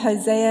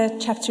Hosea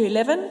chapter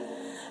 11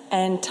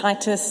 and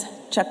Titus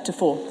chapter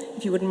 4.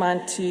 If you wouldn't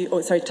mind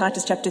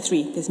Titus chapter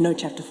 3. There's no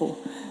chapter 4.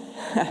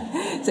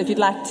 So if you'd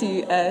like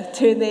to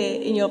turn there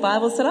in your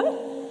Bibles along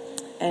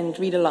and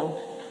read along.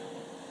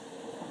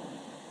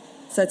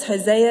 So it's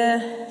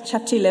Hosea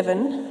chapter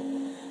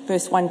 11,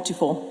 verse 1 to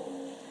 4.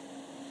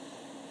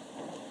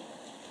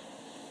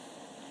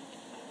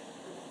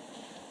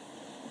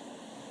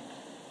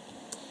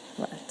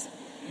 Right.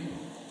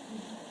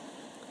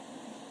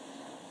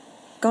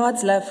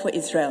 God's love for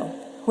Israel.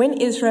 When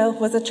Israel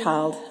was a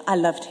child, I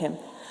loved him.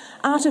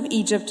 Out of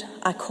Egypt,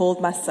 I called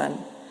my son.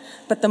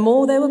 But the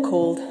more they were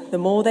called, the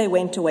more they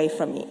went away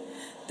from me.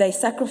 They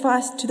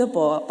sacrificed to the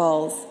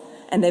Baals,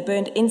 and they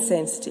burned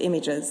incense to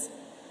images.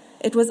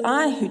 It was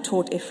I who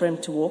taught Ephraim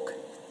to walk,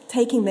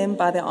 taking them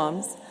by their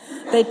arms.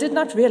 They did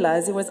not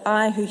realize it was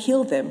I who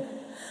healed them.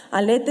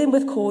 I led them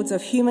with cords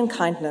of human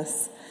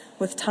kindness,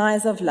 with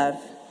ties of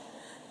love.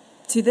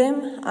 To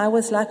them I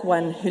was like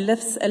one who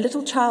lifts a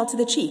little child to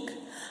the cheek.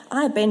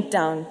 I bent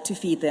down to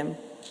feed them.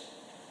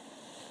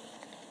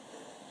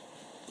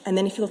 And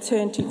then if you'll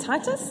turn to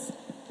Titus.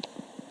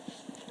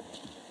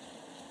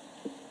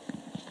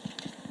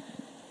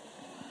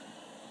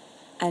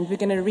 And we're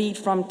going to read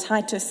from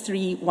Titus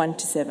 3, 1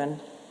 to 7.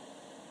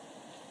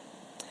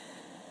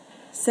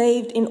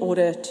 Saved in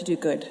order to do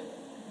good.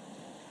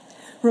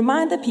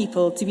 Remind the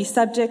people to be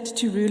subject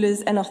to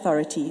rulers and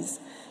authorities,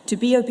 to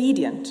be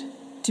obedient,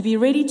 to be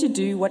ready to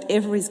do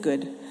whatever is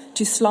good,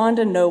 to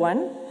slander no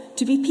one,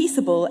 to be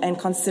peaceable and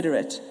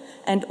considerate,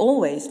 and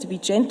always to be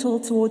gentle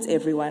towards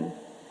everyone.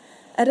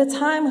 At a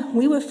time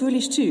we were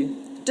foolish too,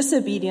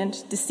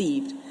 disobedient,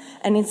 deceived,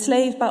 and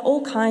enslaved by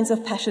all kinds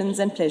of passions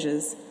and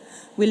pleasures.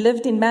 We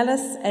lived in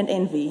malice and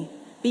envy,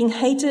 being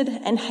hated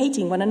and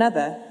hating one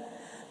another.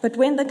 But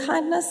when the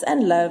kindness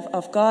and love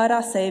of God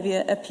our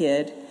Saviour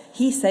appeared,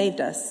 he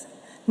saved us,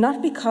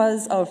 not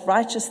because of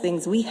righteous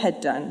things we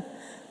had done,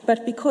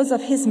 but because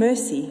of his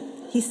mercy.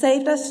 He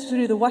saved us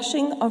through the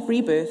washing of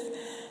rebirth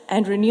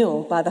and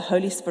renewal by the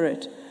Holy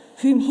Spirit,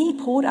 whom he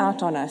poured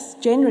out on us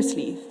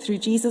generously through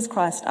Jesus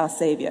Christ our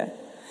Saviour,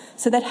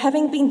 so that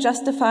having been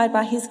justified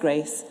by his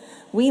grace,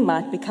 we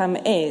might become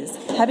heirs,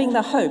 having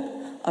the hope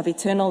of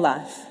eternal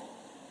life.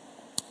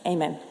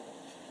 Amen.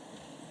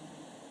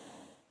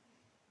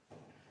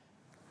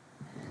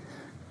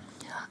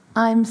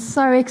 I'm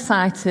so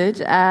excited.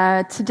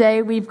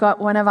 Today we've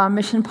got one of our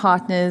mission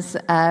partners,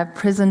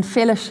 Prison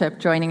Fellowship,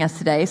 joining us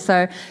today.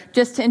 So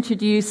just to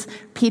introduce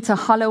Peter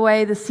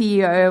Holloway, the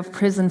CEO of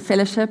Prison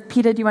Fellowship.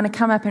 Peter, do you want to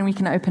come up and we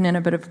can open in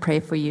a bit of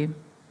prayer for you?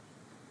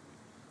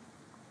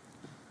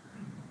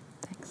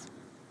 Thanks.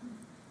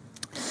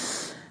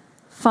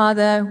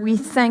 Father, we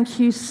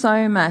thank you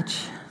so much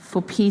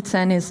for Peter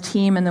and his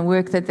team and the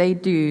work that they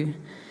do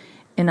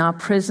in our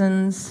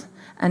prisons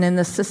and in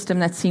the system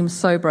that seems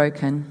so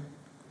broken.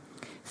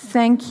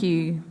 Thank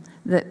you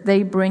that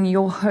they bring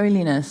your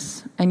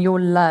holiness and your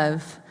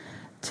love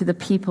to the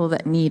people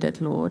that need it,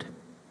 Lord.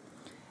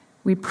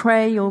 We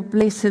pray you'll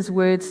bless his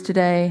words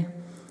today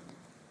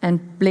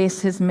and bless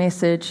his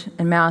message,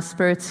 and may our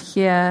spirits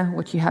hear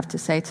what you have to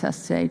say to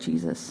us today,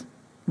 Jesus.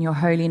 In your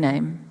holy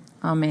name,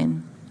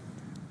 amen.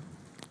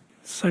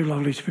 So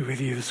lovely to be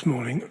with you this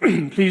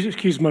morning. Please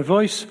excuse my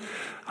voice.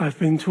 I've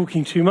been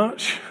talking too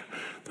much.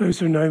 Those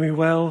who know me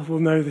well will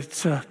know that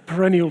it's a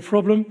perennial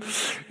problem.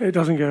 It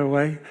doesn't go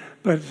away.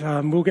 But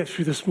we'll get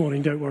through this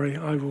morning. Don't worry.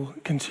 I will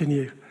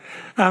continue.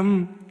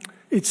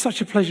 It's such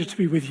a pleasure to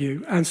be with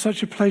you, and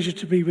such a pleasure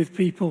to be with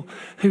people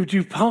who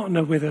do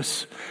partner with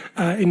us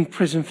in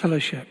Prison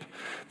Fellowship.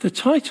 The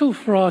title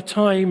for our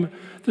time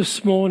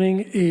this morning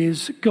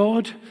is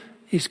God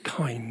is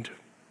Kind.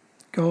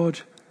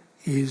 God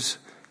is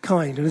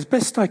Kind. And as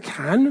best I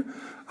can,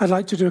 I'd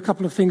like to do a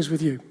couple of things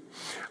with you.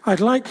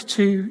 I'd like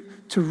to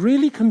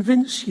really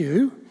convince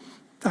you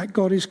that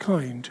God is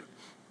kind.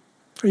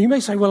 And you may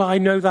say, well, I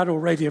know that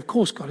already. Of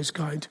course God is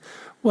kind.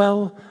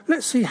 Well,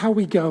 let's see how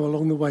we go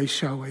along the way,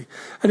 shall we?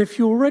 And if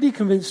you're already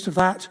convinced of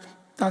that,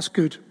 that's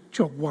good.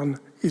 Job one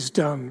is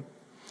done.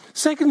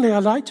 Secondly,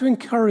 I'd like to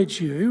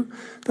encourage you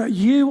that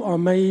you are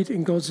made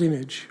in God's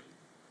image.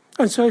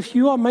 And so if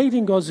you are made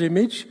in God's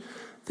image,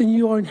 then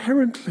you are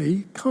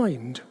inherently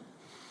kind.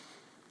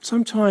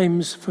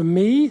 Sometimes for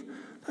me,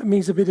 that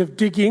means a bit of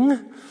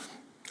digging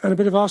and a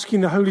bit of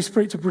asking the Holy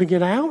Spirit to bring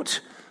it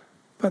out,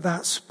 but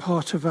that's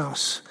part of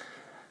us.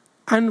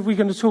 And we're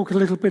going to talk a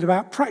little bit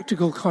about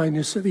practical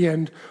kindness at the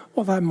end,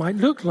 what that might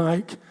look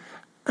like.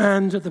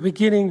 And at the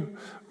beginning,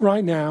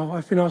 right now,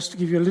 I've been asked to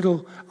give you a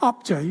little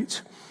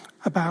update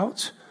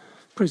about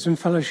Prison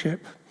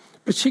Fellowship,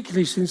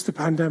 particularly since the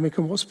pandemic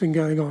and what's been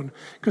going on,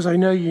 because I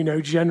know you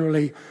know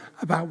generally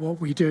about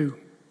what we do.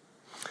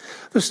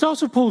 The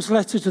start of Paul's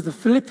letter to the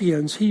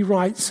Philippians, he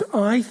writes,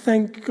 I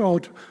thank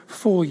God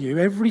for you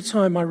every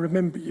time I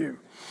remember you.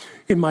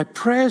 In my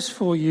prayers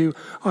for you,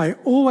 I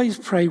always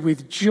pray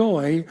with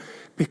joy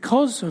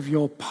because of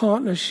your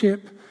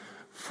partnership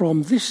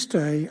from this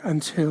day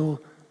until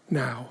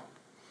now.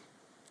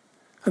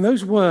 And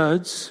those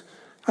words,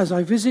 as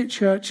I visit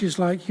churches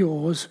like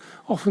yours,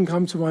 often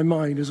come to my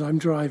mind as I'm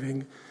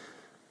driving.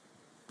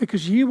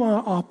 because you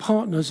are our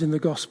partners in the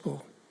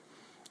gospel.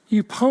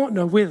 You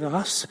partner with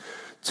us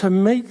to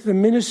make the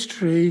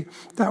ministry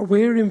that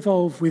we're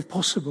involved with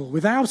possible.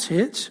 Without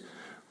it,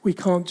 we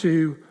can't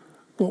do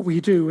what we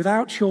do.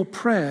 Without your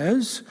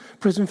prayers,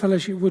 Prison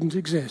Fellowship wouldn't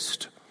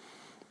exist.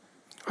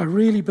 I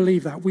really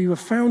believe that. We were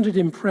founded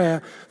in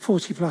prayer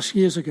 40 plus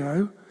years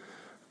ago,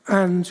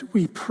 and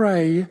we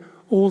pray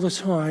all the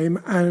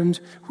time, and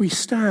we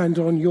stand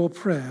on your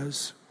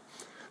prayers.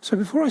 So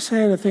before I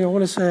say anything, I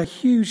want to say a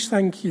huge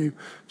thank you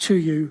to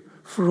you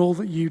for all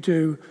that you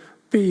do,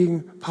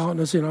 being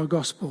partners in our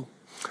gospel.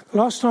 The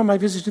last time I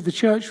visited the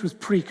church was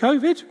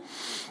pre-COVID.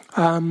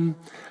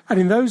 And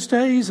in those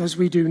days, as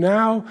we do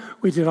now,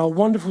 we did our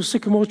wonderful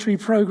Sycamore Tree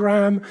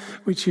program,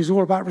 which is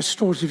all about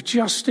restorative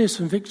justice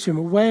and victim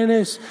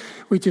awareness.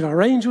 We did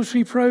our Angel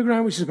Tree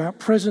program, which is about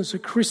presents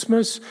at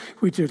Christmas.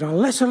 We did our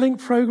Letter Link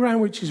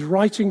program, which is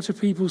writing to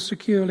people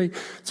securely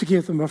to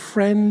give them a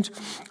friend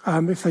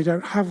if they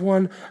don't have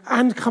one,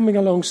 and coming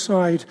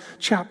alongside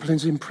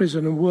chaplains in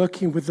prison and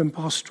working with them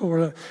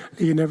pastorally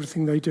in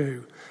everything they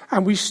do.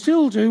 And we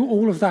still do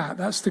all of that.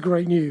 That's the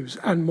great news,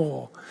 and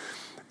more.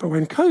 But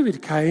when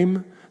COVID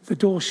came, the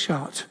door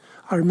shut.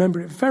 I remember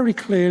it very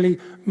clearly.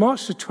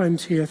 March the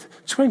 20th,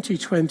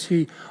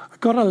 2020, I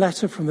got a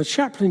letter from the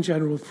Chaplain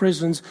General of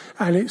Prisons,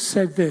 and it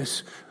said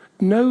this: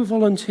 no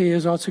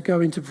volunteers are to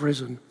go into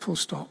prison, full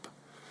stop.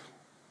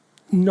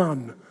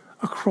 None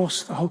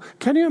across the whole.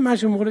 Can you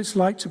imagine what it's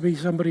like to be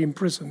somebody in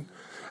prison?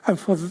 And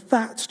for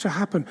that to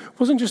happen, it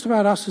wasn't just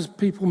about us as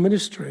people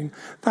ministering,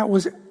 that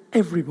was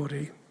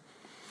everybody.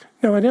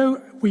 Now, I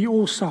know we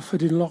all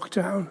suffered in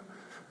lockdown,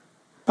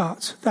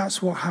 but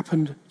that's what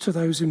happened to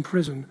those in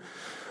prison.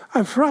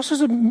 And for us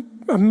as a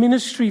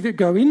ministry that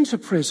go into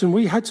prison,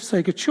 we had to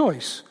take a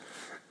choice.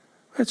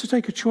 We had to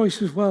take a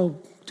choice as well.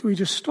 Do we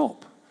just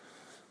stop?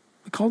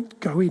 We can't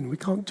go in. We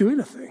can't do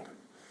anything.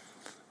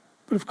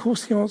 But of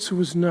course the answer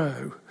was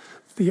no.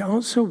 The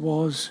answer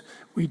was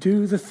we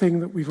do the thing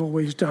that we've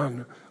always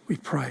done. We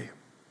pray.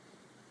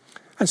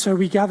 And so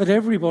we gathered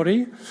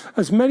everybody,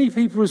 as many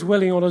people as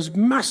willing, on a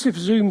massive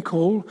Zoom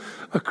call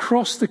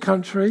across the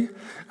country.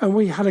 And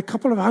we had a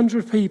couple of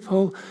hundred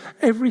people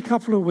every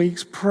couple of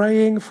weeks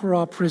praying for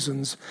our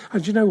prisons.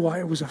 And you know what?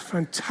 It was a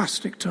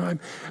fantastic time.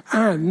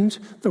 And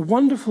the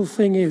wonderful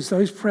thing is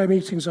those prayer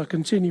meetings are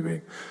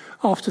continuing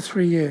after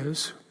 3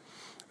 years.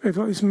 We've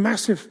got this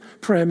massive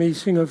prayer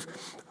meeting of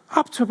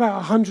up to about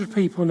 100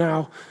 people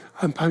now,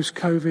 and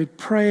post-COVID,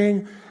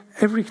 praying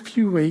every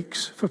few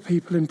weeks for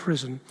people in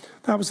prison.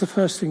 That was the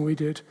first thing we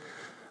did.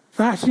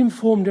 That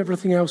informed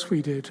everything else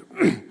we did.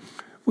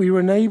 We were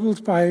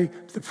enabled by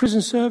the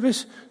prison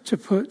service to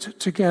put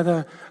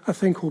together a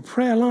thing called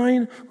Prayer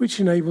Line, which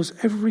enables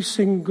every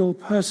single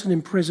person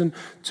in prison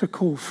to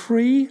call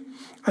free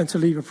and to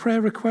leave a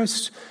prayer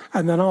request.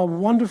 And then our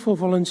wonderful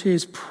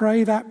volunteers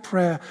pray that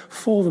prayer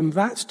for them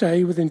that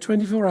day within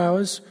 24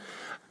 hours,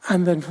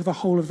 and then for the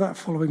whole of that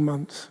following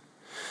month.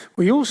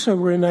 We also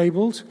were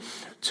enabled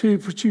to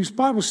produce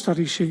Bible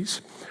study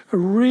sheets, a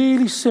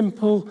really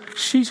simple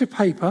sheet of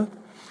paper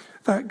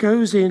that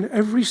goes in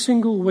every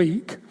single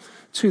week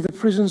to the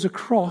prisons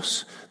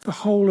across the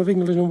whole of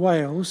England and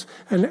Wales,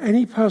 and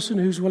any person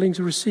who's willing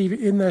to receive it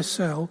in their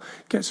cell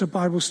gets a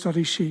Bible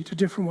study sheet, a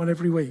different one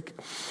every week.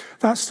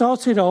 That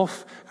started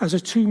off as a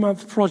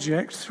 2-month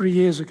project 3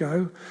 years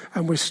ago,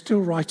 and we're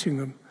still writing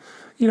them.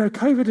 You know,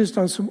 COVID has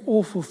done some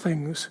awful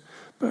things,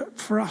 but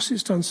for us,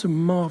 it's done some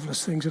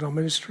marvellous things in our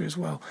ministry as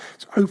well.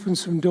 It's opened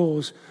some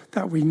doors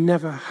that we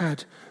never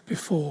had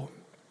before.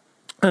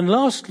 And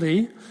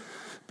lastly,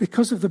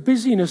 because of the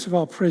busyness of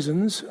our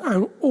prisons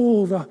and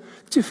all the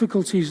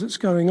difficulties that's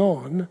going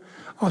on,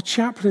 our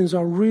chaplains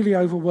are really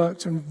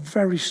overworked and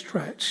very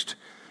stretched.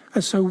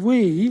 And so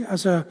we,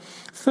 as a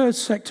third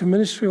sector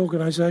ministry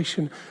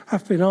organisation,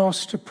 have been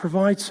asked to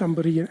provide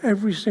somebody in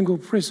every single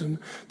prison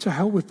to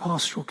help with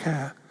pastoral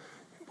care.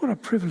 What a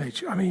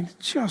privilege. I mean,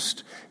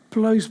 just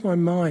blows my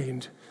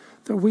mind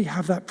that we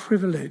have that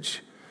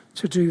privilege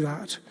to do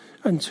that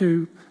and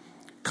to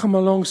come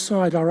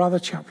alongside our other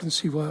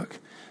chaplaincy work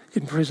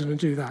in prison and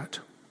do that.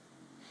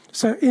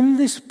 So in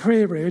this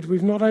period,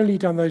 we've not only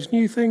done those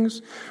new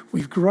things,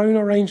 we've grown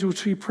our Angel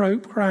Tree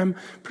program,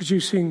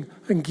 producing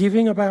and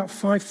giving about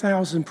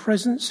 5,000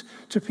 presents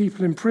to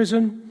people in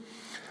prison.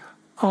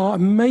 Our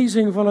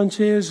amazing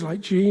volunteers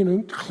like Jean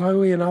and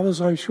Chloe and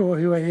others, I'm sure,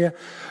 who are here,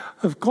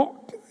 have got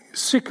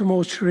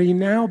Sycamore Tree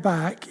now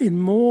back in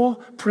more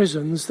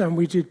prisons than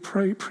we did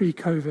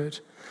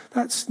pre-COVID.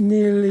 That's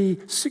nearly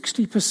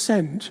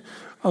 60%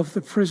 of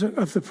the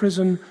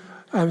prison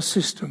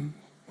system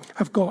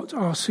have got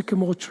our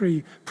Sycamore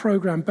Tree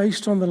program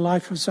based on the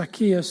life of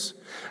Zacchaeus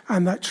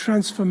and that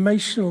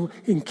transformational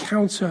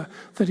encounter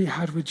that he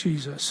had with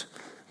Jesus.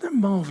 Isn't that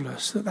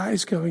marvellous that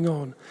is going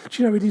on?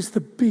 Do you know, it is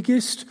the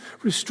biggest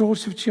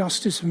restorative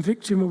justice and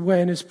victim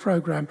awareness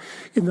program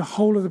in the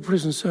whole of the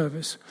prison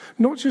service.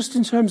 Not just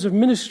in terms of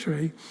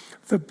ministry,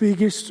 the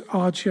biggest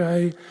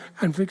RJ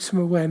and victim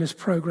awareness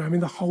program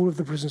in the whole of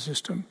the prison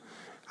system.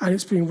 And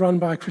it's being run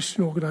by a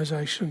Christian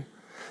organisation.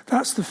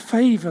 That's the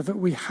favour that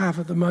we have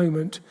at the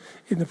moment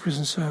in the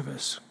prison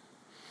service.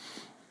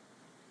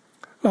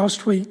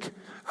 Last week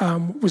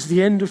was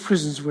the end of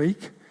Prisons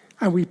Week,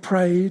 and we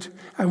prayed,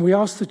 and we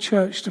asked the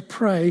church to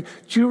pray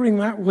during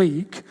that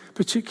week,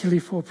 particularly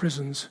for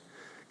prisons.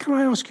 Can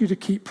I ask you to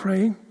keep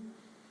praying?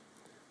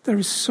 There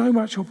is so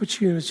much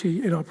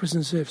opportunity in our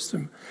prison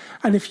system.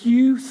 And if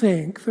you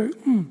think that,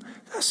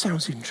 that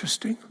sounds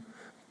interesting,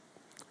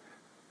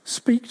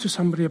 speak to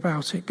somebody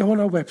about it. Go on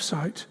our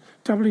website,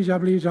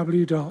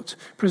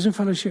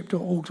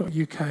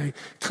 www.prisonfellowship.org.uk.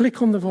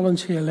 Click on the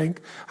volunteer link,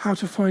 how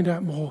to find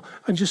out more,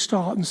 and just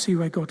start and see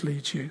where God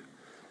leads you.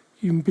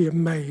 You can be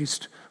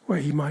amazed where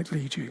he might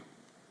lead you.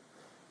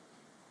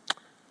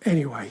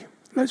 Anyway,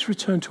 let's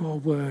return to our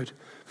word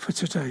for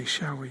today,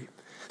 shall we?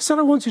 So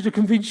I wanted to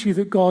convince you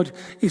that God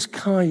is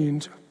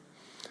kind.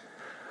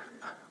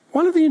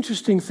 One of the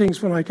interesting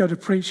things when I go to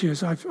preach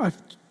is,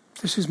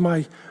 this is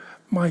my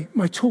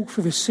talk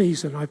for this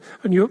season,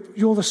 and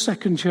you're the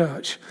second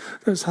church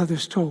that's had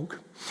this talk.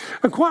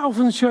 And quite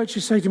often the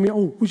churches say to me,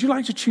 would you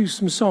like to choose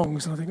some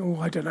songs? And I think,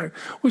 I don't know.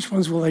 Which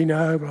ones will they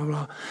know? Blah,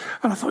 blah.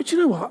 And I thought, you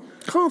know what?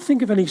 I can't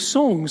think of any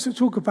songs that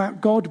talk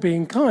about God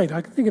being kind.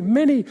 I can think of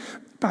many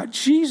about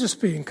Jesus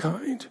being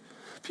kind.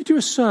 If you do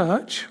a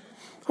search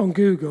on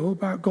Google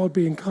about God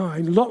being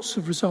kind, lots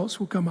of results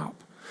will come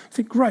up. You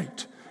think,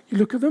 great. You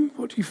look at them,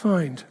 what do you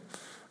find?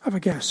 Have a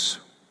guess.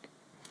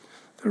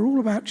 They're all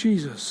about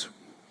Jesus.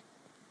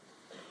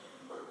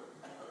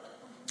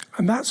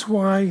 And that's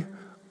why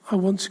I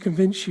want to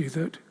convince you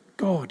that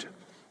God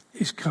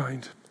is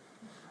kind.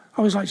 I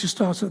always like to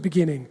start at the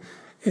beginning.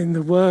 In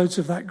the words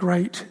of that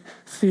great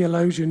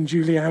theologian,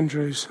 Julie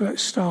Andrews,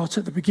 let's start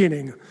at the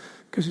beginning,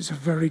 because it's a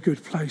very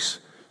good place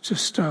to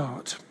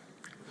start.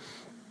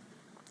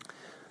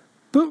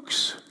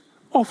 Books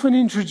often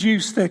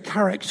introduce their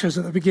characters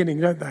at the beginning,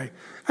 don't they?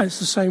 And it's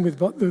the same with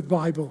the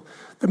Bible.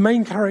 The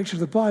main character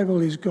of the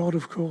Bible is God,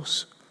 of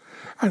course.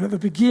 And at the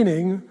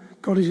beginning,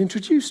 God is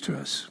introduced to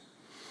us.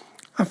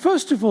 And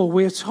first of all,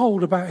 we're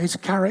told about his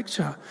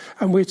character,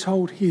 and we're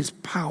told he is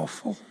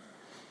powerful.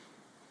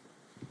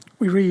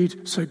 We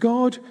read, so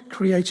God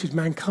created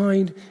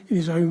mankind in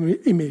his own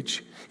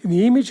image. In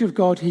the image of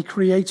God, he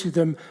created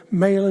them,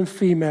 male and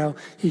female,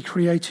 he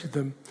created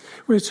them.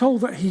 We're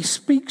told that he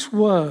speaks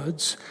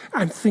words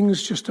and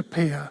things just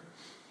appear.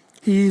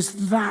 He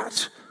is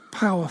that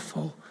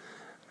powerful.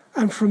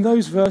 And from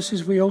those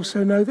verses, we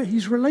also know that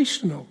he's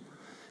relational.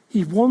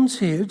 He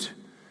wanted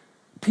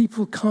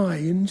people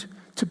kind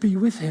to be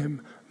with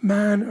him,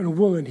 man and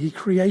woman. He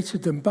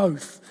created them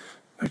both.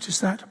 Notice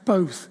that,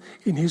 both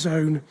in his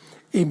own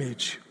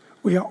image.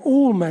 We are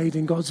all made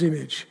in God's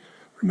image.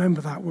 Remember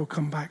that, we'll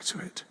come back to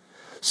it.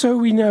 So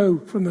we know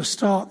from the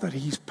start that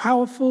he's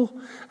powerful,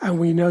 and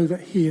we know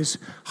that he is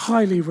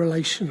highly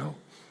relational.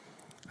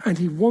 And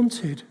he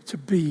wanted to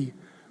be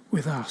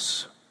with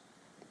us.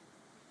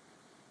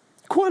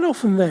 Quite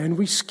often then,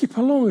 we skip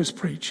along as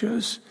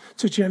preachers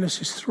to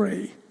Genesis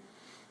 3,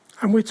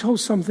 and we're told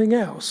something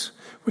else.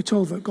 We're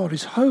told that God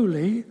is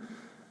holy,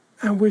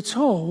 and we're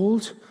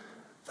told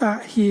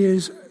that he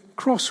is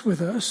cross with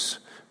us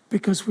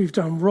because we've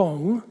done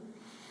wrong,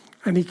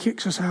 and he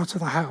kicks us out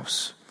of the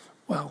house.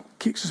 Well,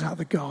 kicks us out of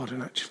the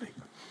garden, actually,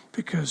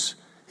 because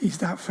he's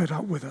that fed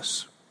up with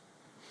us.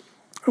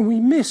 And we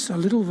miss a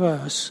little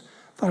verse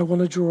that I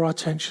want to draw our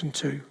attention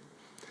to.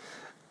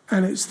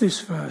 And it's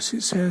this verse.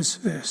 It says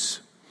this: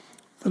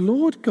 the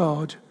Lord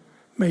God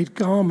made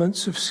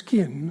garments of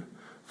skin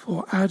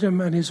for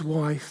Adam and his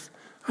wife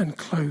and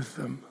clothed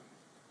them.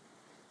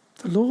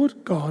 The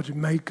Lord God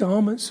made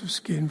garments of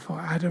skin for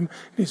Adam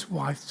and his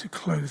wife to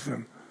clothe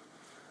them.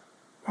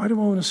 Why do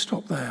I want to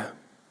stop there?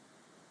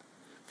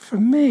 For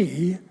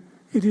me,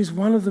 it is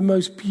one of the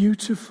most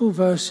beautiful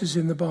verses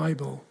in the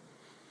Bible.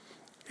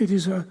 It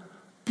is a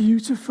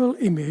beautiful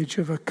image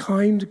of a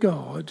kind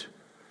God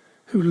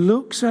who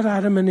looks at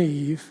Adam and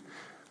Eve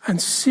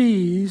and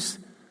sees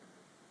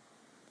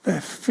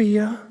their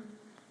fear,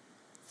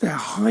 their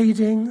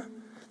hiding.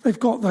 They've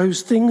got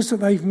those things that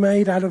they've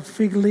made out of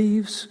fig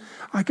leaves.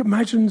 I can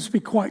imagine them to be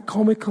quite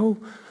comical.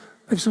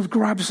 They've sort of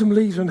grabbed some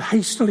leaves and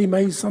hastily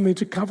made something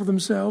to cover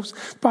themselves.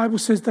 The Bible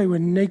says they were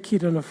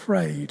naked and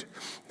afraid.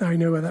 Now you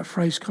know where that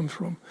phrase comes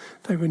from.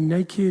 They were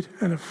naked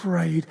and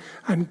afraid.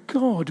 And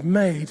God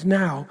made.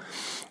 Now,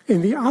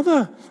 in the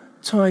other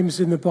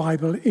times in the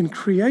Bible, in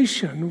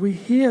creation, we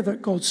hear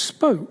that God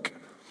spoke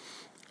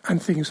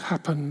and things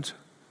happened.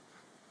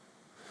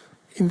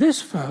 In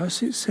this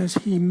verse, it says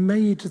he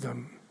made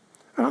them.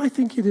 And I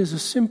think it is a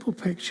simple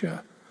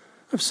picture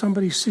of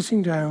somebody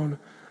sitting down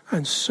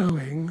and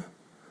sewing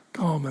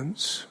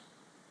garments.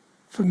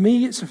 For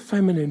me, it's a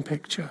feminine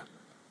picture.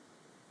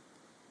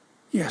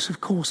 Yes,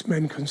 of course,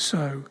 men can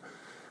sew.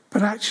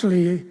 But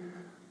actually,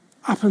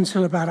 up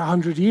until about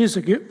 100 years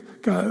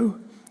ago,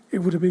 it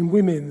would have been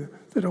women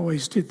that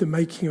always did the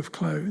making of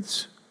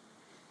clothes.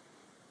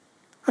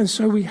 And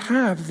so we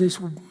have this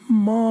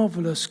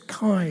marvelous,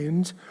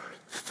 kind,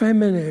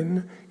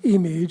 feminine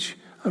image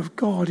of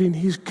God in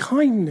his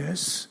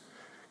kindness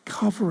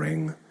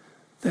covering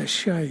their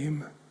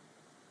shame.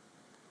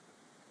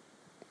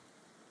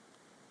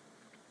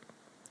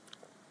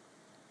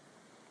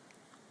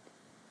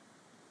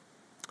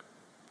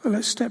 But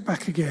let's step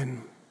back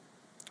again.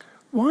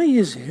 Why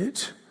is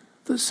it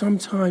that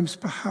sometimes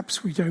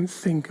perhaps we don't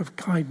think of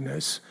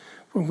kindness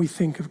when we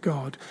think of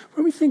God?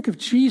 When we think of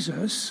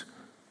Jesus,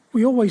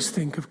 we always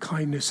think of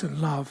kindness and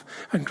love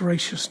and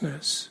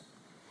graciousness.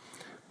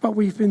 But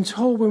we've been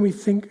told when we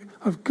think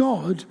of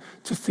God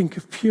to think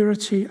of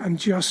purity and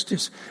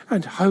justice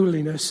and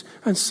holiness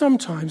and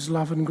sometimes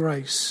love and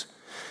grace.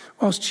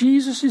 Whilst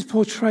Jesus is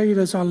portrayed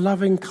as our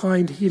loving,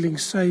 kind, healing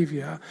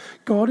Saviour,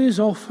 God is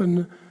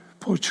often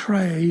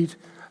portrayed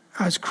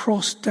as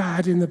cross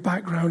dad in the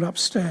background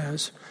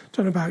upstairs.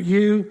 Don't know about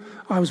you,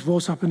 I was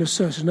brought up in a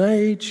certain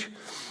age,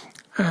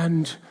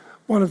 and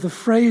one of the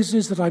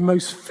phrases that I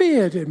most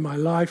feared in my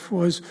life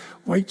was,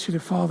 wait till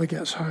your father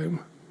gets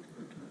home.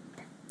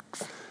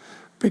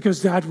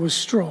 Because Dad was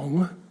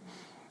strong,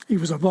 he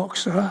was a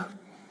boxer,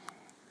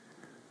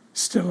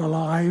 still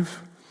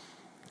alive,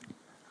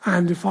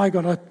 and if I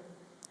got a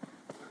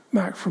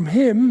smack from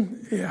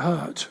him, it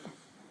hurt.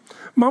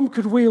 Mum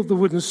could wield the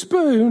wooden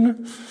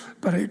spoon,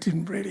 but it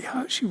didn't really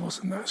hurt. She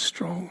wasn't that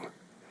strong.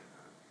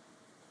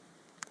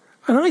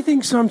 And I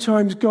think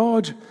sometimes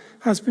God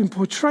has been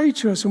portrayed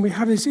to us, and we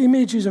have these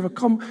images of a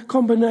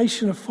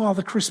combination of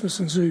Father Christmas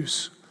and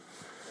Zeus.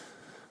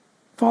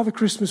 Father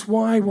Christmas,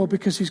 why? Well,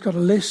 because he's got a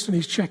list and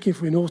he's checking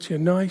if we're naughty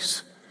and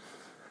nice.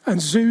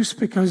 And Zeus,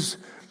 because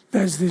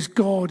there's this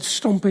God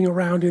stomping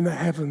around in the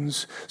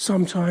heavens,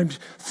 sometimes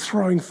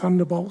throwing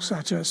thunderbolts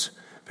at us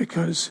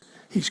because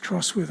he's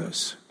cross with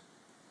us.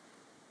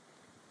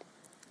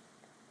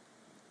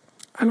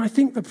 And I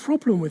think the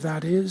problem with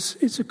that is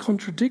it's a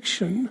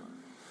contradiction.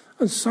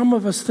 And some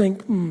of us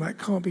think, that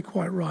can't be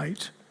quite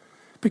right.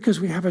 Because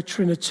we have a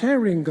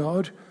Trinitarian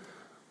God,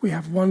 we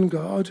have one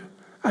God,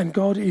 and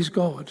God is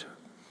God.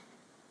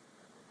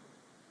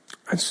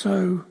 And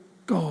so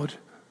God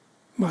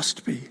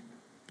must be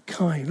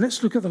kind.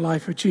 Let's look at the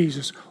life of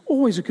Jesus.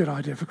 Always a good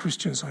idea for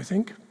Christians, I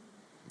think.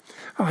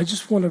 I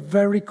just want to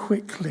very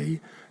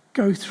quickly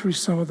go through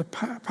some of the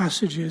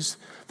passages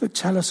that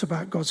tell us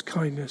about God's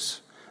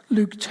kindness.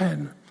 Luke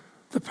 10,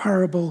 the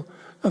parable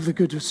of the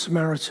Good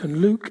Samaritan.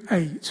 Luke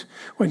 8,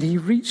 when he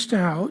reached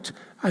out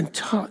and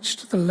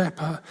touched the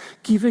leper,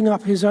 giving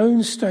up his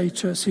own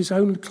status, his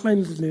own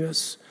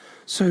cleanliness,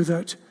 so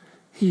that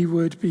he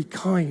would be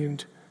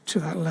kind to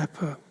that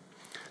leper.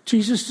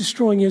 Jesus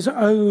destroying his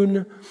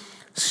own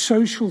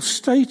social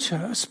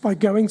status by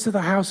going to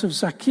the house of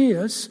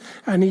Zacchaeus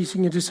and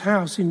eating at his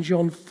house in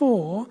John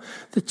 4,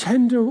 the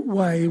tender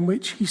way in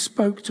which he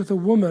spoke to the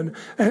woman,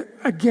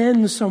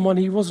 again someone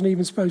he wasn't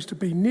even supposed to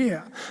be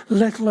near,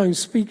 let alone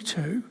speak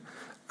to,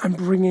 and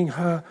bringing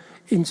her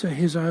into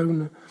his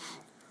own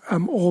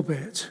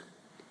orbit.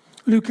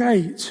 Luke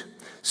 8,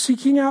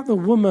 seeking out the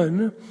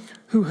woman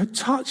who had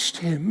touched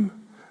him,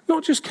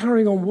 not just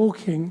carrying on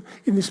walking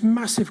in this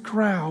massive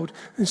crowd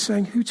and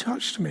saying, who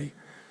touched me?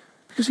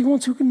 Because he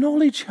wanted to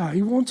acknowledge her.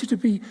 He wanted to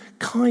be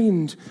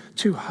kind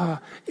to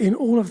her in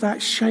all of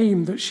that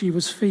shame that she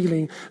was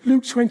feeling.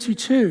 Luke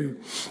 22,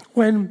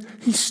 when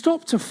he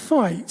stopped to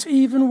fight,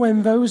 even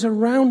when those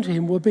around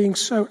him were being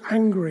so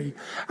angry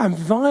and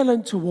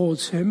violent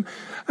towards him,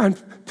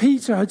 and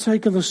Peter had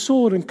taken the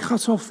sword and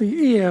cut off the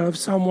ear of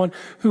someone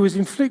who was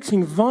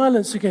inflicting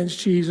violence against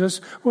Jesus,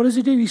 what does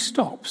he do? He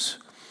stops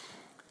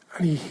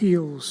and he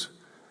heals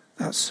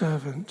that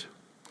servant.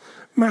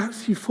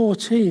 Matthew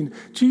 14,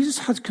 Jesus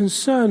had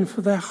concern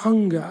for their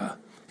hunger.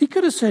 He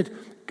could have said,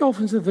 go off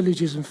into the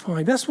villages and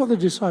find. That's what the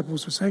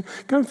disciples were saying.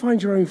 Go and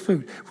find your own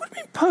food. It would have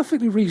been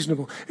perfectly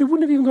reasonable. It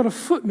wouldn't have even got a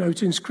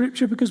footnote in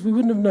Scripture because we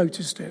wouldn't have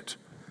noticed it.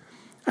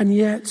 And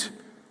yet,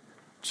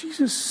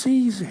 Jesus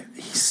sees it.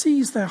 He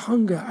sees their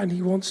hunger and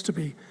he wants to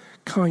be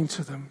kind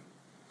to them.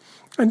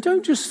 And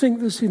don't just think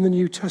this in the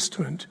New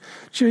Testament.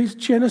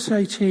 Genesis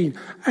 18,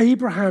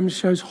 Abraham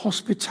shows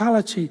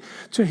hospitality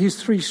to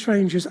his three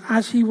strangers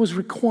as he was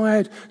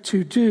required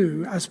to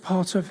do as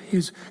part of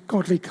his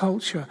godly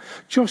culture.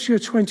 Joshua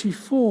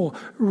 24,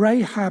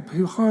 Rahab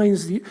who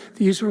hides the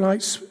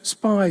Israelite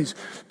spies.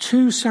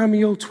 2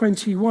 Samuel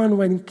 21,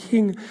 when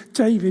King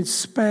David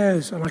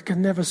spares, and I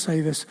can never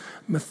say this,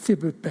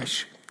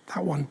 Mephibosheth,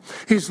 that one,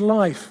 his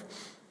life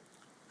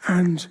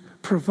and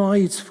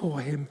provides for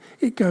him.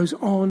 It goes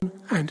on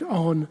and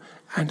on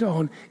and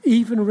on,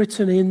 even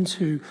written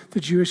into the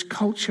Jewish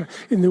culture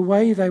in the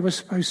way they were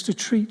supposed to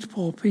treat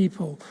poor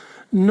people,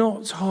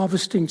 not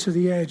harvesting to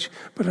the edge,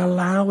 but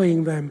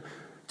allowing them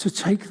to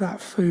take that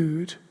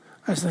food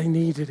as they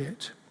needed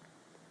it.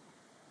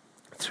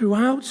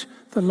 Throughout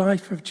the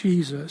life of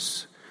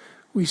Jesus,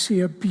 we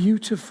see a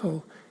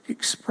beautiful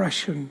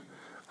expression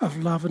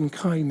of love and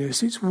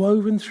kindness. It's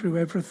woven through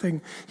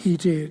everything he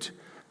did.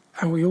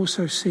 And we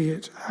also see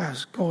it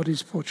as God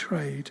is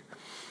portrayed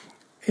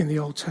in the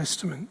Old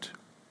Testament.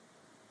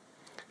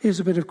 Here's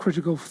a bit of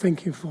critical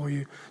thinking for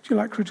you. Do you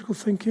like critical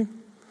thinking?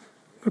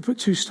 I'm going to put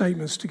two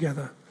statements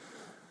together.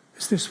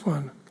 It's this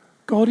one.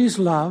 God is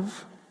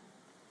love,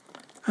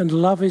 and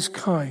love is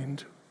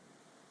kind.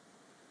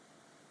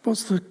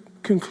 What's the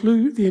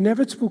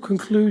inevitable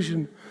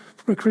conclusion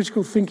from a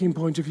critical thinking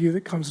point of view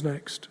that comes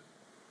next?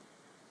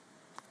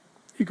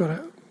 You got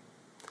it.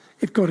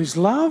 If God is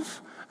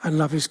love and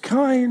love is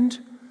kind,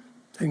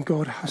 then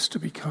God has to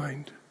be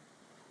kind.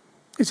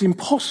 It's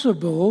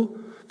impossible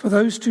for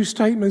those two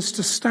statements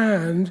to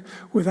stand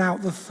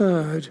without the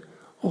third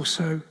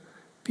also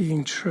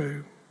being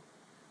true.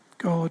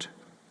 God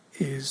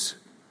is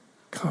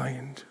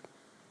kind.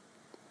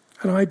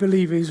 And I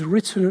believe it is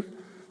written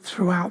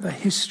throughout the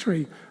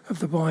history of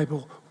the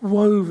Bible,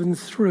 woven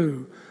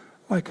through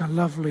like a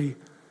lovely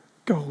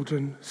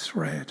golden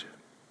thread.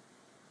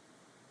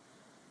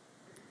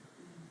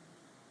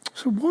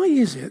 So why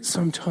is it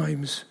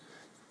sometimes,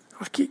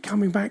 I keep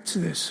coming back to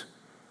this,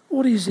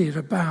 what is it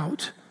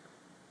about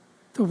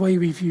the way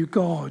we view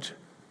God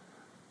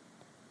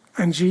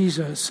and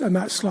Jesus and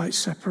that slight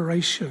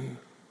separation?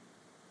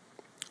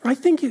 I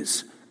think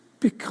it's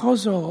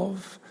because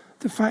of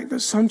the fact that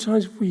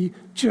sometimes we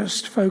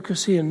just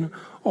focus in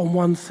on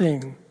one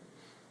thing.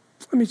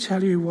 Let me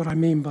tell you what I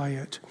mean by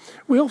it.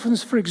 We often,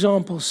 for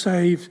example,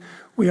 say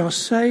we are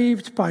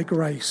saved by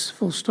grace,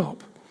 full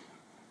stop.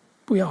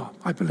 We are,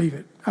 I believe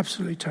it,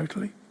 absolutely,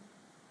 totally.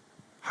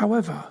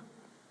 However,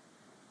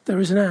 there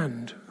is an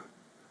and.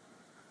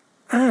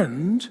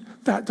 And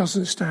that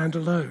doesn't stand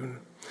alone.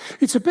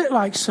 It's a bit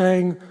like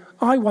saying,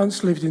 I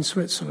once lived in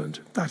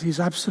Switzerland. That is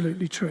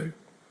absolutely true.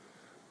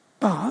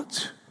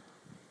 But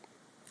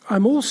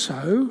I'm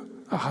also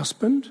a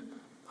husband.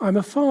 I'm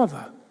a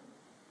father.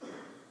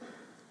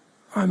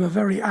 I'm a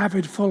very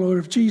avid follower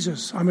of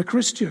Jesus. I'm a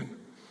Christian.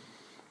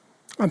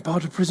 I'm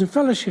part of Prison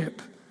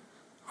Fellowship.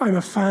 I'm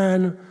a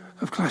fan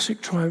of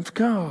classic Triumph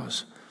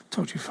cars.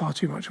 Told you far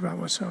too much about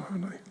myself,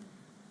 haven't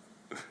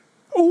I?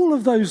 All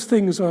of those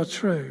things are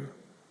true.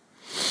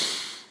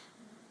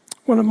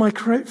 One of my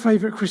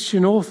favourite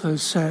Christian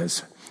authors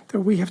says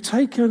that we have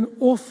taken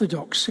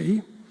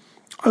orthodoxy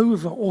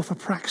over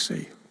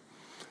orthopraxy.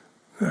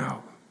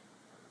 Now,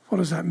 what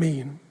does that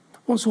mean?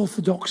 What's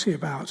orthodoxy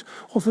about?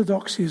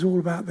 Orthodoxy is all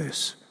about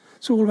this.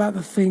 It's all about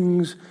the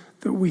things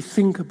that we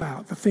think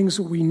about, the things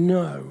that we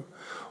know.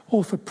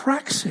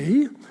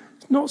 Orthopraxy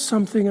is not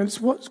something, and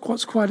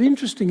what's quite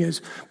interesting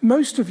is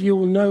most of you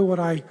will know what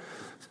I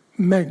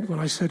meant when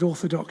I said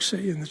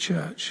orthodoxy in the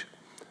church.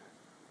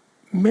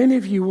 Many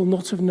of you will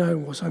not have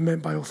known what I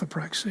meant by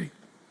orthopraxy,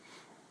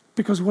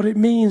 because what it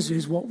means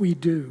is what we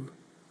do.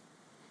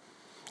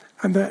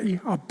 And they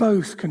are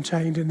both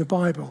contained in the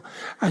Bible,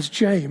 as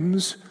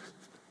James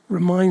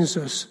reminds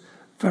us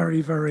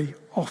very, very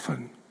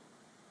often.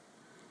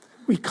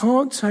 We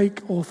can't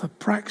take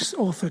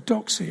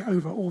orthodoxy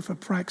over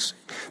orthopraxy.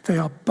 They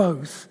are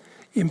both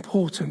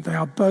important. They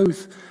are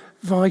both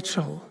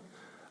vital.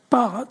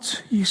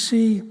 But, you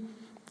see,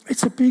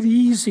 it's a bit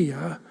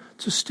easier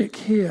to stick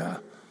here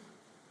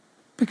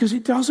because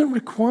it doesn't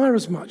require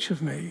as much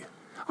of me.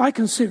 I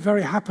can sit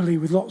very happily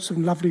with lots of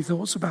lovely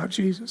thoughts about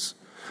Jesus.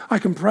 I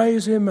can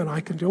praise him and I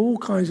can do all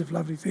kinds of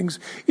lovely things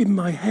in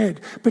my head.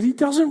 But it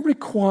doesn't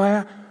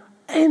require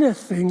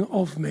anything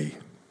of me.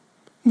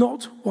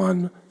 Not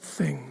one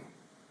thing.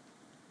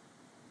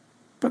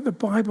 But the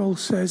Bible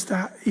says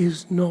that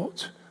is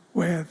not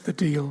where the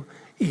deal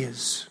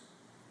is.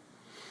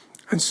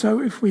 And so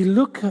if we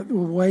look at the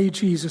way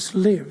Jesus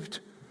lived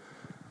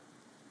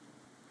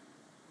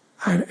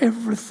and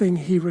everything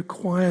he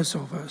requires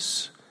of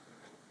us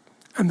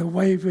and the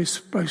way we're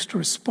supposed to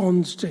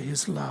respond to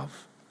his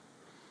love,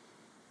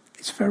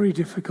 it's very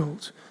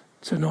difficult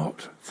to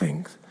not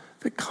think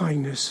that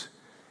kindness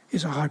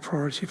is a high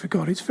priority for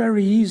God. It's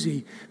very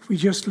easy if we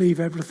just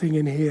leave everything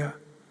in here.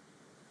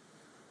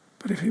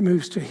 But if it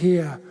moves to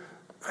here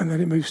and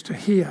then it moves to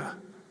here,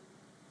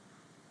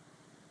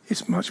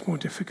 it's much more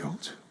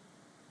difficult.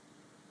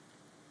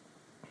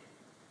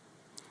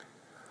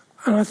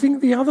 And I think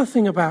the other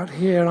thing about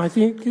here, and I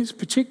think it's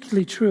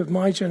particularly true of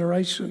my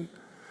generation,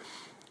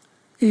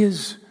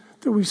 is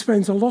that we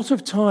spend a lot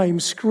of time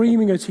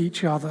screaming at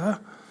each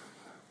other,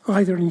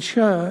 either in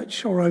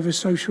church or over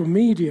social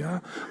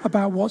media,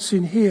 about what's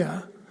in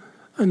here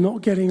and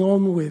not getting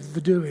on with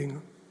the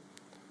doing.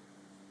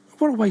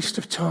 What a waste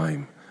of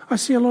time. I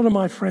see a lot of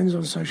my friends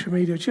on social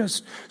media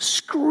just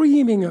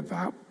screaming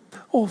about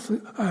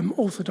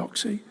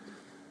orthodoxy,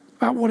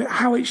 about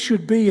how it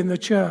should be in the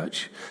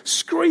church,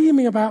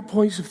 screaming about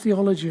points of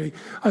theology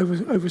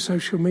over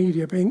social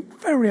media, being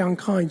very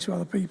unkind to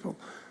other people.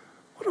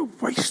 What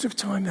a waste of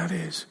time that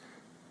is.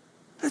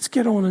 Let's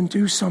get on and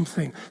do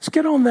something. Let's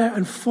get on there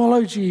and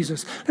follow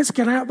Jesus. Let's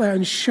get out there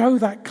and show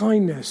that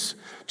kindness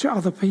to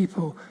other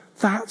people.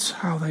 That's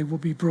how they will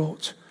be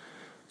brought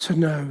to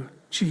know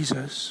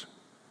Jesus.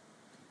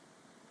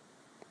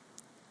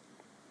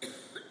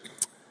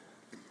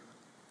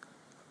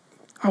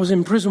 I was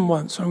in prison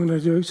once, so I'm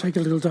going to take a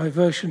little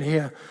diversion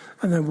here,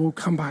 and then we'll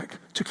come back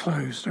to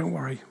close. Don't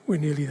worry, we're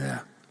nearly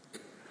there.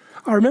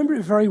 I remember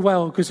it very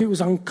well because it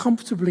was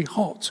uncomfortably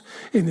hot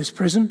in this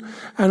prison,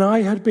 and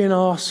I had been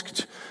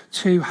asked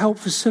to help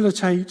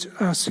facilitate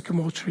a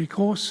sycamore tree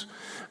course,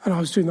 and I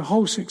was doing the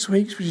whole 6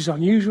 weeks, which is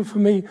unusual for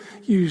me.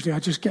 Usually I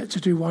just get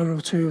to do 1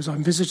 or 2 as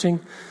I'm visiting,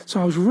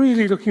 so I was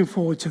really looking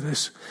forward to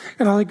this.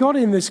 And as I got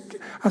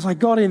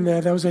in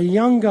there, there was a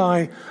young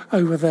guy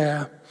over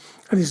there,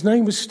 and his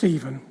name was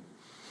Stephen.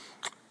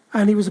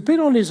 And he was a bit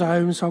on his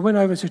own, so I went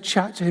over to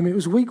chat to him. It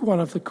was week 1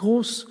 of the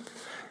course.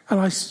 And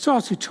I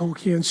started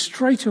talking, and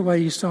straight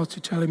away he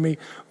started telling me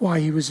why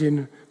he was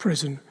in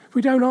prison.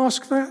 We don't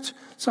ask that.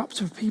 It's up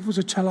to people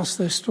to tell us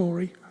their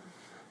story,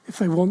 if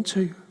they want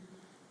to.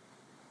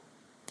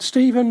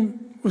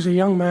 Stephen was a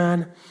young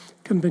man,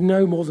 couldn't be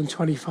no more than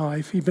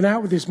 25. He'd been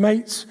out with his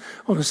mates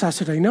on a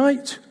Saturday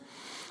night.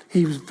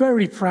 He was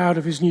very proud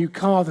of his new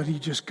car that he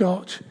just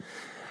got.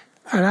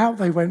 And out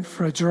they went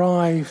for a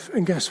drive,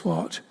 and guess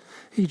what?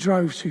 He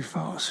drove too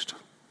fast.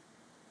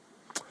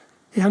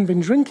 He hadn't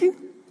been drinking.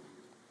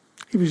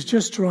 He was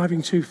just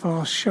driving too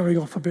fast, showing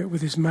off a bit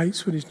with his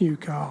mates with his new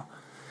car.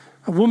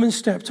 A woman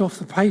stepped off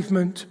the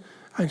pavement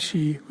and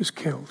she was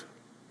killed.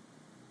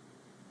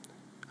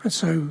 And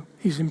so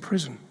he's in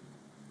prison.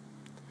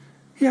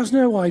 He has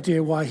no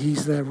idea why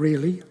he's there,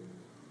 really.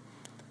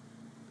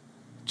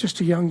 Just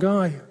a young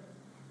guy.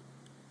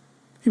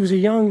 He was a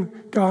young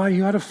guy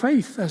who had a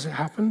faith, as it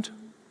happened.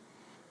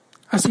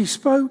 As he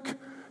spoke,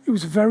 it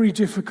was very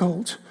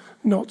difficult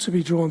not to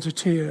be drawn to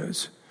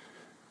tears,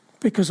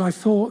 because I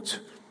thought,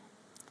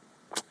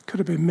 could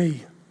have been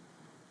me.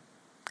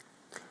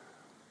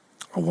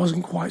 I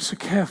wasn't quite so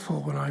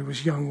careful when I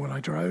was young when I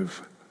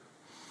drove.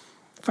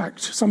 In fact,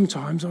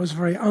 sometimes I was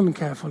very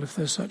uncareful, if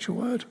there's such a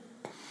word,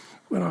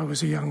 when I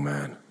was a young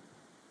man.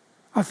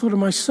 I thought of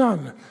my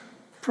son.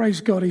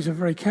 Praise God, he's a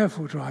very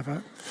careful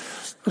driver.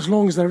 As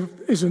long as there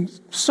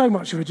isn't so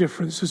much of a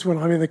difference as when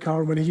I'm in the car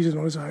and when he's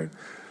on his own,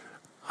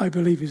 I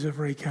believe he's a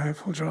very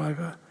careful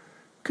driver.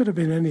 Could have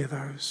been any of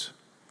those.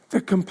 The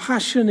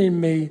compassion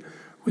in me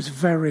was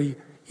very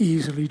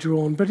easily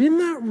drawn. But in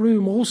that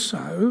room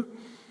also,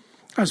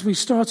 as we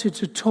started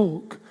to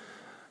talk,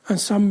 and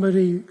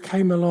somebody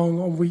came along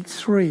on week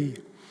 3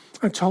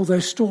 and told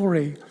their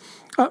story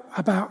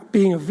about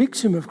being a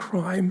victim of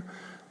crime,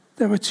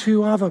 there were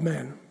 2 other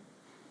men.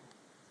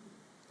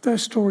 Their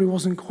story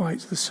wasn't quite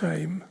the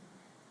same.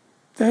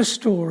 Their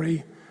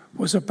story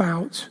was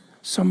about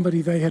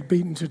somebody they had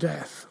beaten to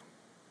death.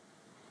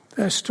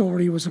 Their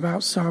story was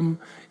about some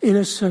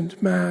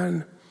innocent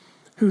man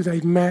who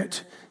they'd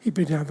met. He'd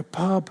been down the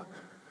pub.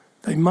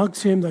 They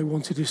mugged him. They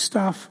wanted his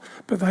stuff,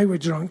 but they were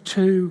drunk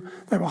too.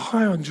 They were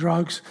high on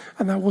drugs,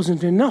 and that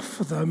wasn't enough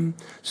for them,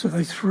 so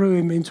they threw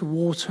him into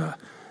water,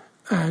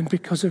 and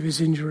because of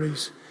his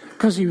injuries,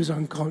 because he was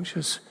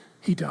unconscious,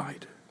 he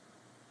died.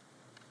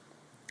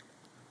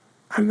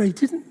 And they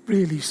didn't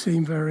really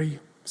seem very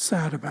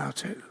sad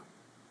about it.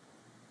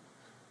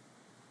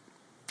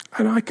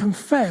 And I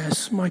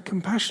confess my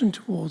compassion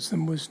towards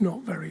them was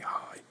not very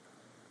high.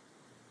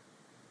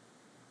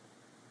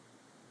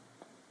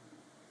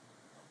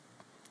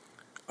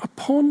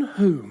 Upon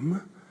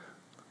whom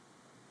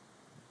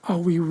are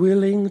we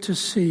willing to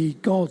see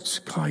God's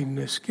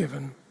kindness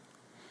given?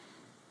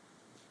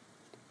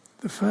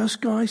 The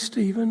first guy,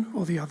 Stephen,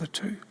 or the other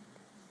 2?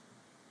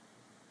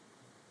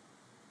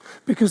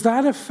 Because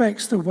that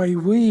affects the way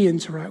we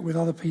interact with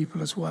other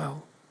people as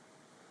well.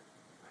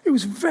 It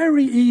was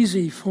very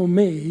easy for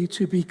me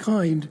to be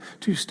kind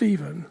to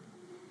Stephen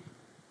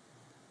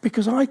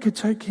because I could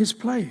take his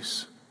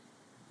place.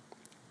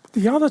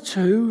 The other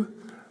 2,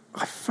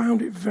 I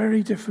found it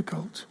very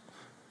difficult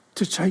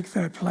to take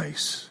their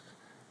place.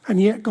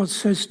 And yet God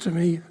says to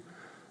me,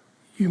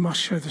 you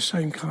must show the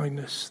same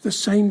kindness, the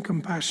same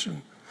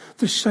compassion,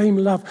 the same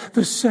love,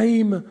 the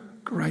same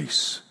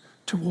grace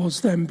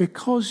towards them,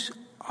 because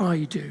I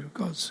do,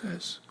 God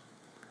says.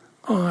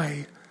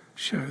 I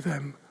show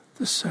them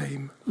the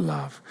same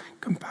love,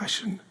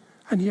 compassion,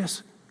 and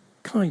yes,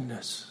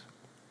 kindness.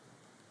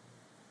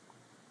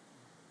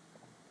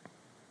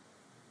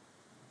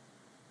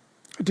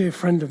 A dear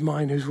friend of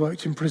mine who's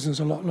worked in prisons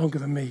a lot longer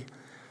than me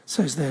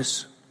says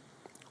this: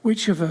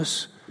 which of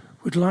us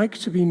would like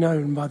to be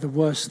known by the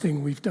worst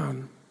thing we've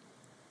done?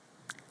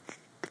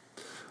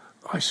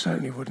 I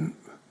certainly wouldn't.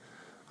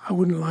 I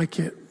wouldn't like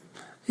it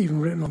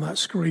even written on that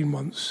screen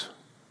once.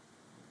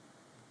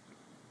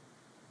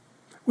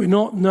 We're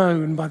not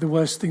known by the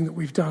worst thing that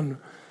we've done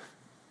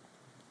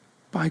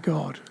by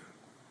God,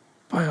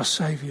 by our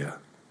Saviour.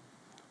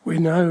 We're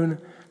known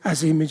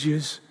as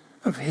images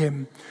of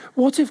Him.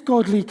 What if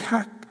godly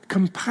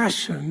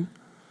compassion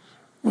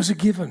was a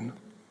given?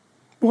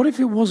 What if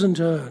it wasn't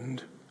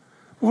earned?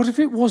 What if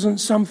it wasn't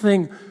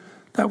something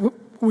that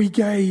we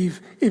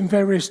gave in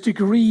various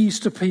degrees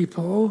to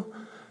people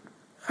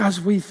as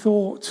we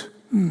thought,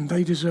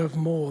 they deserve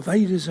more,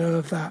 they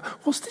deserve that?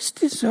 What's this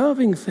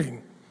deserving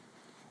thing?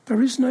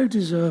 There is no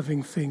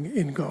deserving thing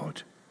in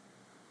God.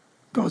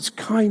 God's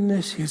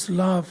kindness, His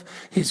love,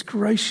 His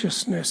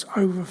graciousness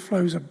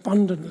overflows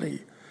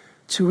abundantly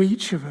to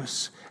each of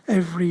us,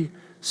 every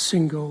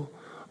single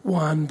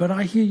one. But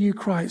I hear you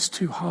cry, it's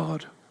too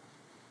hard,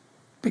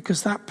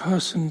 because that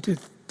person did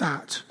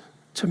that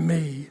to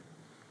me.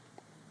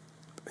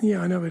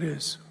 Yeah, I know it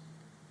is.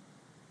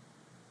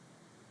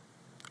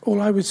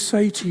 All I would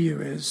say to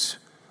you is,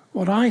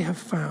 what I have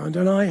found,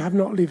 and I have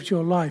not lived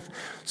your life,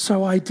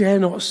 so I dare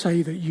not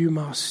say that you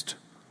must.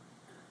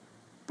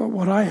 But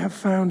what I have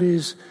found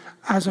is,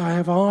 as I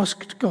have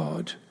asked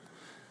God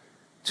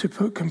to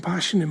put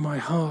compassion in my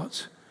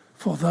heart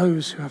for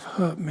those who have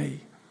hurt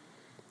me.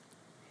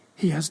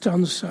 He has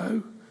done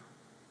so,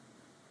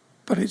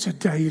 but it's a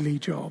daily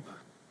job,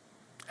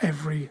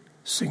 every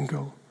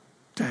single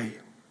day.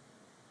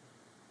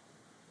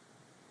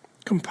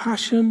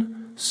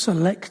 Compassion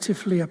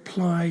selectively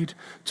applied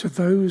to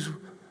those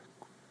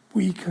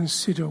we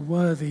consider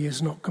worthy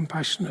is not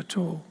compassion at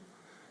all.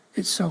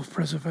 It's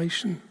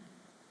self-preservation.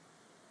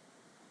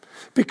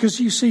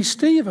 Because you see,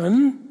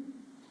 Stephen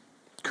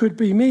could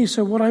be me.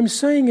 So what I'm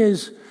saying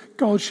is,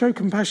 God, show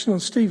compassion on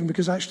Stephen,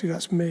 because actually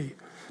that's me.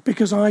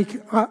 Because I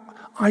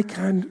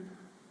can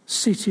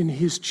sit in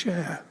his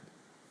chair.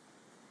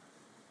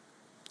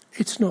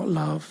 It's not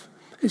love.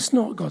 It's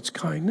not God's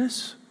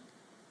kindness.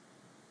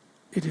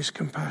 It is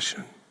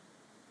compassion.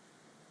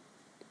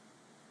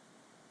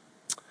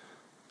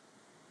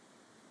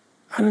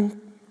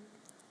 And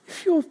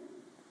if you're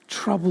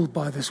troubled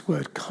by this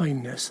word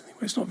kindness,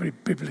 it's not very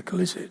biblical,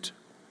 is it?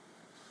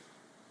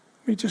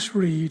 Let me just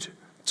read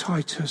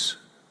Titus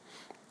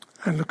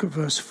and look at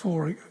verse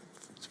 4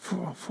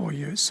 for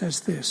you. It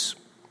says this: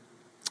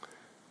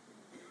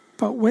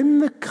 "But when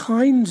the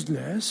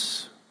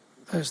kindness,"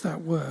 there's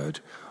that word,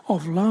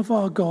 "of love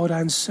our God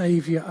and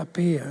Saviour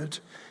appeared,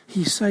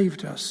 he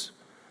saved us,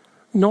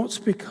 not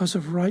because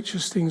of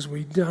righteous things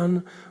we'd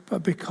done,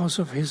 but because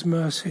of his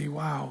mercy."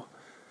 Wow.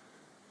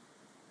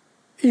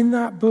 In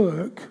that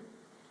book,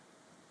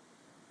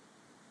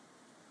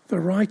 the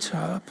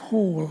writer,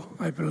 Paul,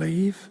 I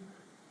believe,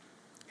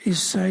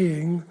 is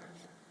saying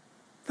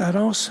that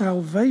our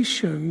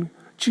salvation,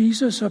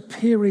 Jesus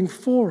appearing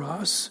for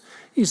us,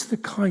 is the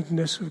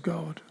kindness of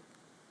God.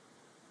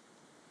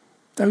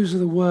 Those are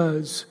the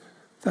words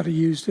that are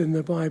used in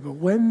the Bible.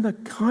 When the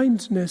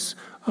kindness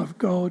of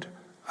God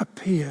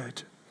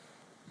appeared.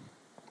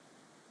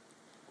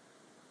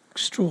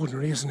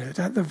 Extraordinary, isn't it?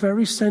 At the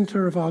very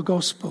center of our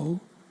gospel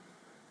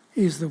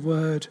is the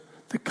word,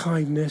 the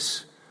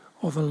kindness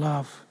or the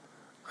love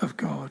of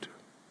God.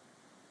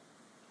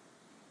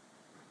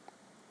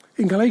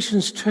 In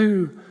Galatians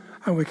 2,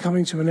 and we're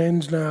coming to an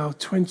end now,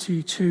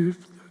 Galatians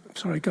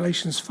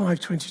 5,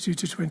 22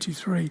 to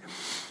 23,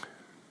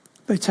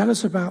 they tell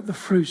us about the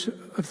fruit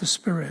of the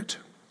Spirit.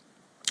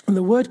 And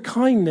the word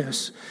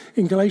kindness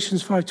in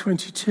Galatians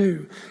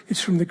 5:22 is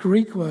from the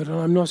Greek word, and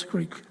I'm not a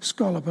Greek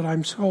scholar, but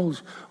I'm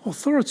told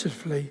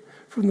authoritatively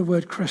from the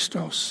word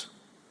Christos.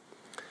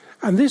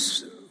 And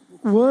this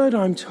word,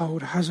 I'm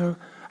told, has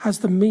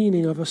the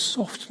meaning of a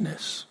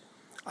softness,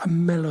 a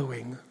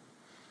mellowing.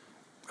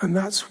 And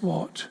that's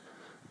what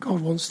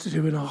God wants to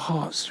do in our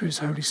hearts through his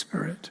Holy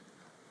Spirit.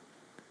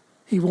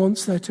 He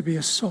wants there to be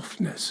a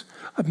softness,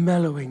 a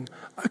mellowing,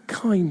 a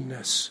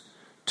kindness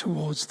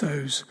towards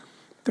those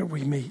that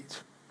we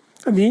meet.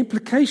 And the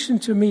implication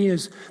to me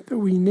is that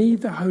we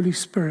need the Holy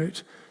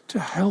Spirit to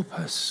help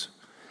us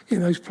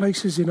in those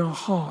places in our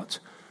heart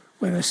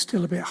where they're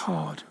still a bit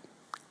hard.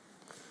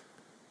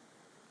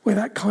 Where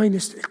that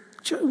kindness,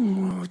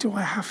 do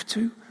I have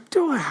to?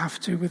 Do I have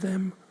to with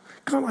them?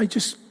 Can't I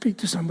just speak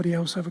to somebody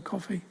else over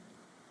coffee?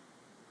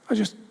 I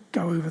just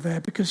go over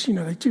there because,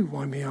 they do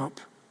wind me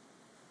up.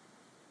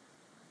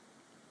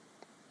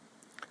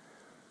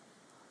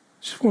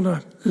 Just want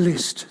to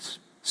list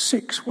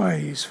 6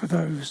 ways for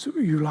those that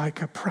you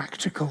like a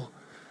practical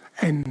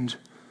end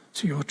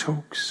to your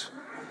talks.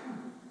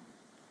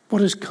 What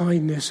does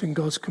kindness and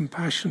God's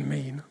compassion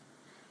mean?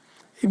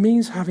 It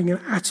means having an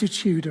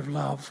attitude of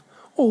love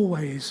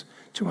always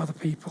to other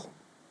people.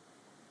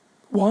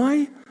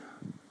 Why?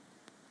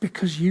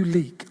 Because you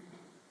leak.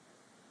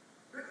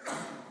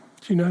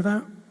 Do you know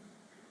that?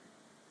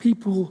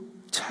 People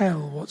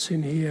tell what's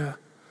in here.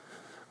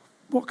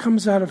 What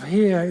comes out of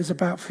here is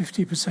about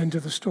 50%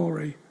 of the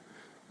story,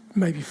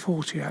 maybe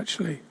 40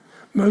 actually.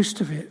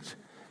 Most of it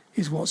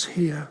is what's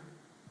here.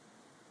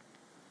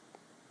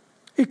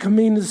 It can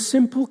mean the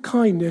simple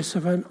kindness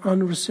of an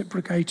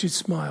unreciprocated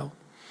smile.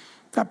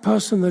 That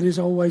person that is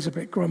always a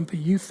bit grumpy,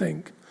 you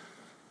think,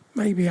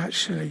 maybe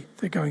actually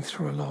they're going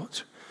through a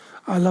lot.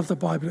 I love the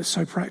Bible, it's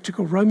so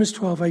practical. Romans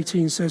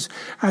 12:18 says,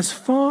 as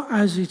far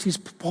as it is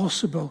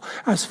possible,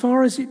 as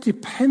far as it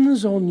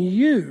depends on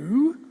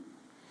you,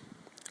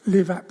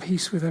 live at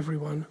peace with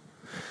everyone.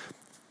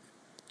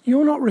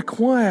 You're not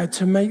required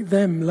to make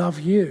them love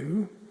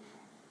you,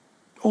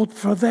 or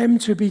for them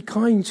to be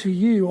kind to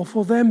you, or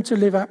for them to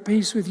live at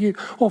peace with you,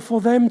 or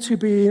for them to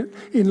be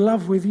in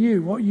love with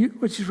you. What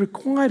is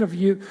required of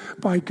you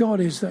by God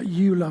is that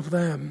you love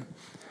them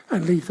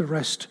and leave the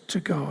rest to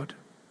God.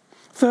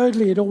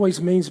 Thirdly, it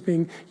always means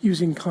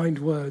using kind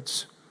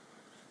words.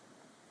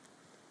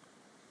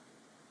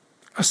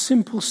 A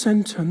simple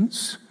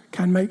sentence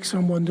can make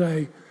someone's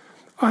day.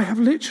 I have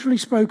literally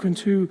spoken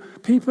to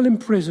people in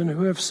prison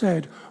who have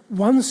said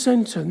one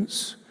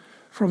sentence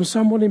from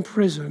someone in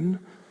prison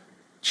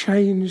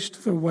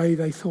changed the way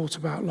they thought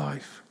about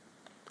life.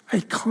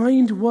 A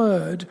kind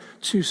word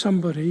to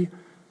somebody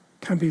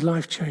can be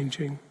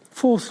life-changing.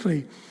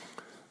 Fourthly,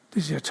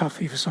 this is a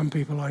toughie for some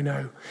people I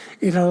know,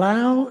 it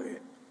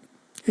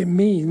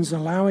means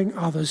allowing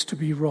others to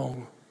be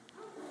wrong.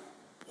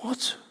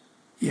 What?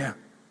 Yeah,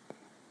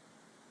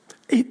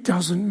 it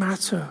doesn't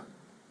matter.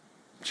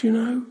 Do you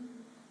know?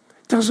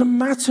 It doesn't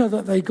matter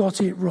that they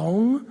got it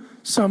wrong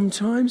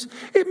sometimes.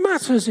 It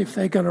matters if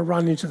they're going to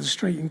run into the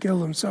street and kill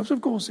themselves.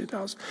 Of course it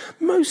does.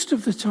 Most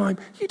of the time,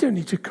 you don't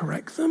need to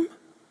correct them.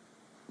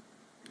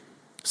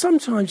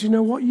 Sometimes, you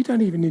know what? You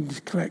don't even need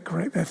to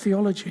correct their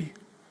theology.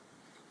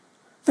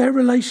 Their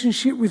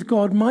relationship with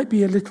God might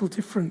be a little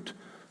different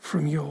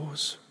from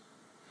yours.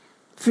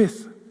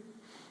 Fifth,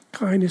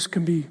 kindness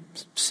can be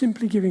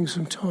simply giving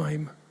some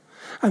time.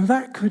 And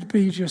that could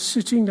be just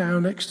sitting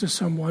down next to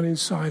someone in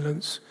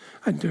silence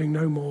and doing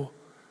no more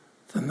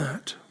than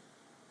that.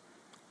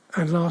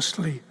 And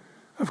lastly,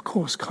 of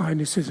course,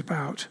 kindness is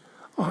about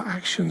our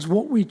actions,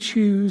 what we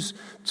choose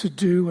to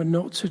do and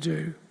not to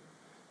do.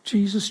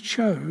 Jesus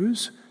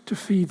chose to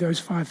feed those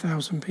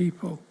 5,000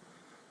 people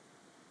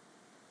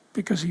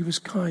because he was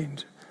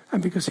kind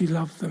and because he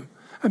loved them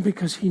and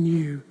because he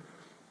knew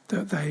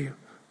that they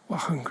were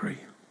hungry.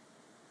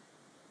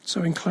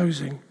 So in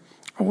closing,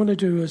 I want to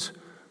do as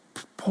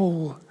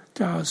Paul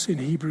does in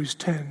Hebrews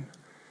 10.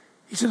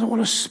 He says, I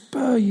want to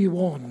spur you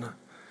on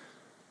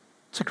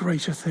to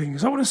greater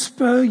things. I want to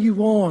spur you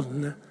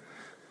on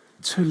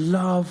to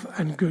love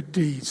and good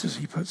deeds, as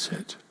he puts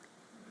it.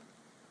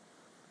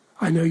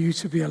 I know you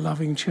to be a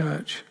loving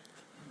church.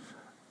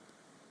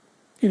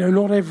 You know,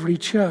 not every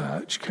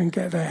church can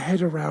get their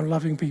head around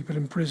loving people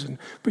in prison,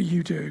 but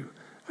you do.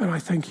 And I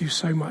thank you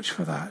so much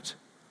for that.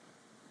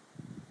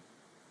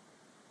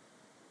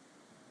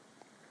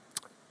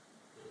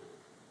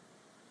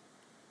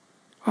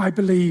 I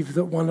believe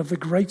that one of the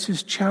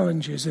greatest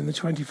challenges in the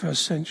 21st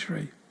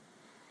century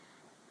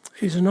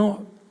is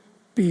not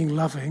being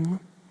loving.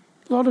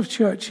 A lot of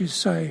churches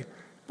say,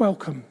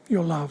 welcome,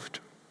 you're loved.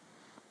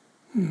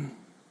 When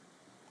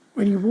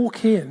you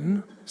walk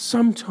in,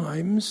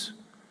 sometimes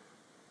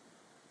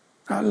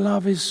that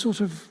love is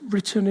sort of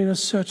written in a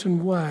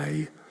certain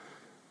way,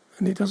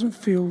 and it doesn't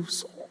feel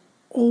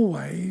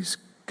always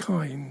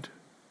kind.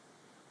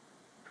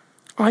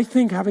 I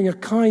think having a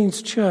kind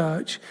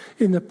church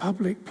in the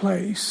public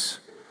place,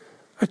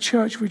 a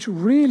church which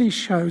really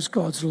shows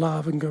God's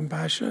love and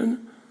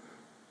compassion,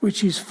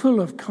 which is full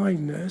of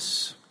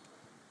kindness,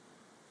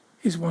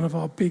 is one of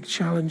our big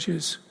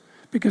challenges.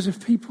 Because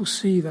if people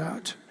see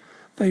that,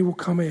 they will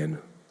come in.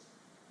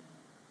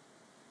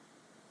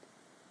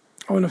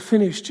 I want to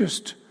finish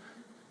just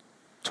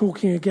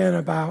talking again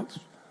about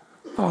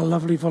our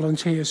lovely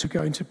volunteers who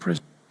go into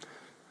prison.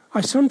 I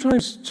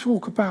sometimes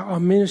talk about our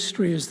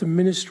ministry as the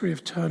ministry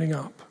of turning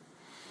up.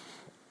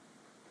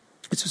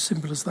 It's as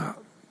simple as that.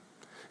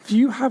 If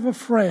you have a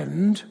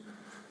friend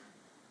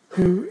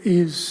who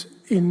is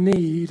in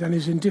need and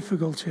is in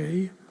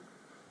difficulty,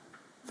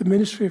 the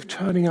ministry of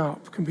turning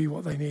up can be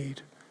what they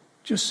need.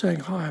 Just saying,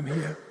 hi, I'm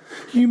here.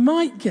 You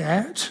might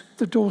get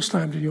the door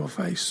slammed in your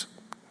face.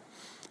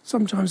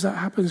 Sometimes that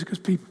happens because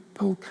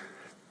people,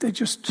 they're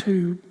just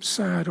too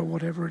sad or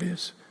whatever it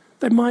is.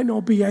 They might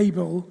not be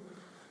able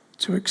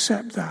to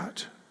accept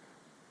that,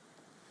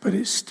 but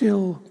it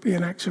still be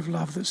an act of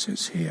love that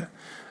sits here.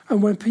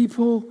 And when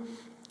people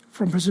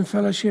from Prison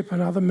Fellowship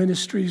and other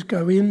ministries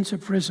go into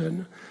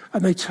prison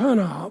and they turn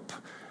up,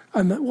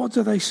 and what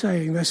are they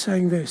saying? They're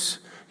saying this: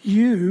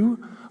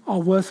 you are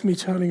worth me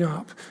turning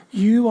up.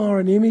 You are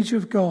an image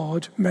of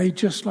God made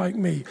just like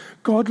me.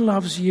 God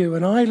loves you,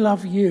 and I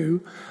love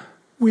you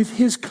with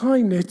his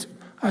kindness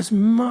as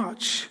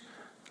much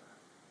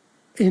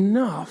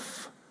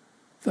enough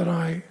that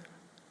I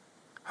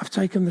have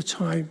taken the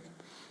time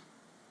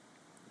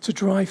to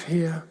drive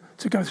here,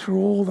 to go through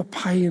all the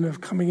pain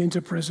of coming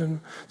into prison,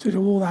 to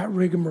do all that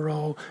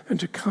rigmarole, and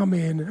to come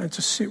in and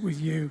to sit with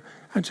you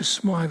and to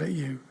smile at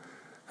you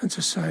and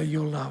to say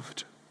you're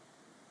loved.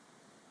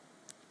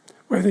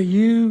 Whether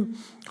you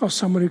are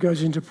someone who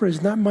goes into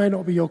prison, that may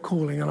not be your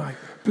calling, and I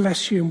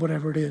bless you in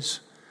whatever it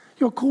is.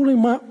 Your calling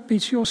might be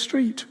to your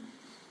street,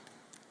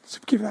 to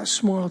give that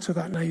smile to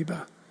that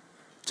neighbour,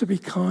 to be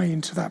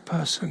kind to that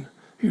person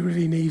who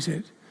really needs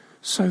it,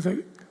 so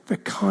that the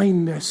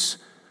kindness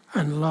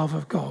and love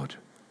of God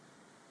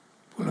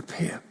will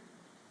appear.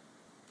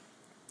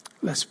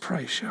 Let's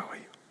pray, shall we?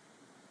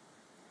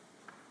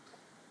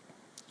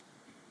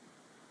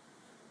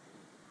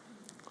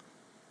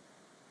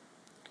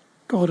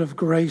 God of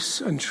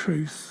grace and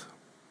truth,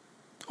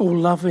 all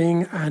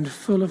loving and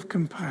full of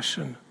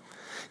compassion,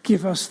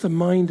 give us the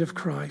mind of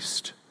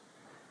Christ,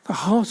 the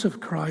heart of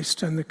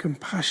Christ and the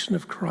compassion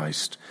of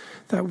Christ,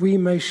 that we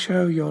may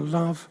show your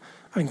love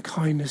and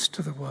kindness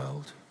to the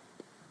world,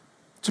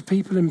 to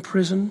people in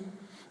prison,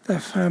 their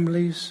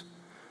families,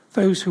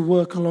 those who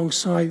work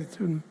alongside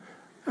them,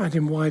 and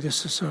in wider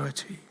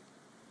society.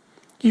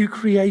 You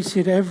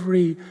created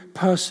every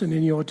person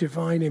in your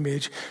divine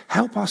image.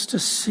 Help us to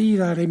see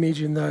that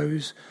image in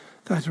those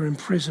that are in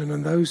prison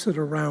and those that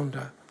are around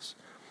us,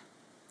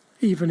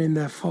 even in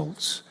their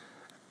faults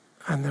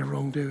and their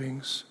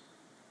wrongdoings.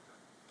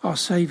 Our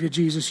Saviour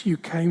Jesus, you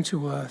came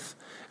to earth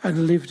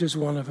and lived as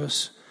one of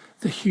us,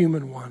 the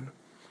human one.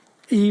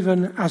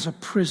 Even as a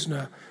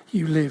prisoner,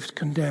 you lived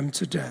condemned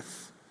to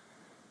death.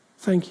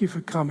 Thank you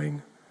for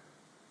coming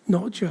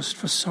not just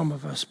for some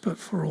of us, but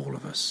for all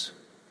of us.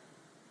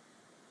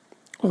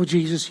 Lord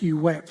Jesus, you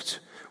wept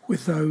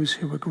with those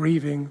who were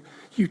grieving.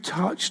 You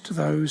touched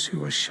those who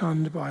were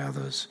shunned by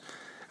others,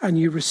 and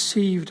you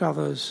received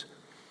others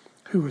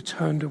who were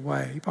turned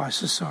away by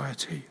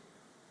society.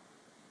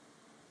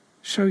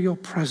 Show your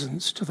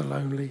presence to the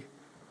lonely.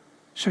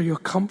 Show your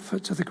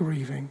comfort to the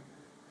grieving.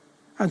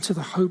 And to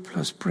the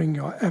hopeless, bring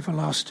your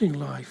everlasting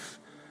life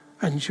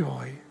and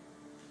joy.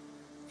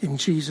 In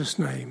Jesus'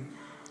 name,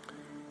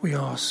 we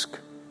ask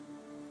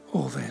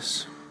all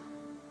this.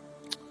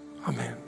 Amen.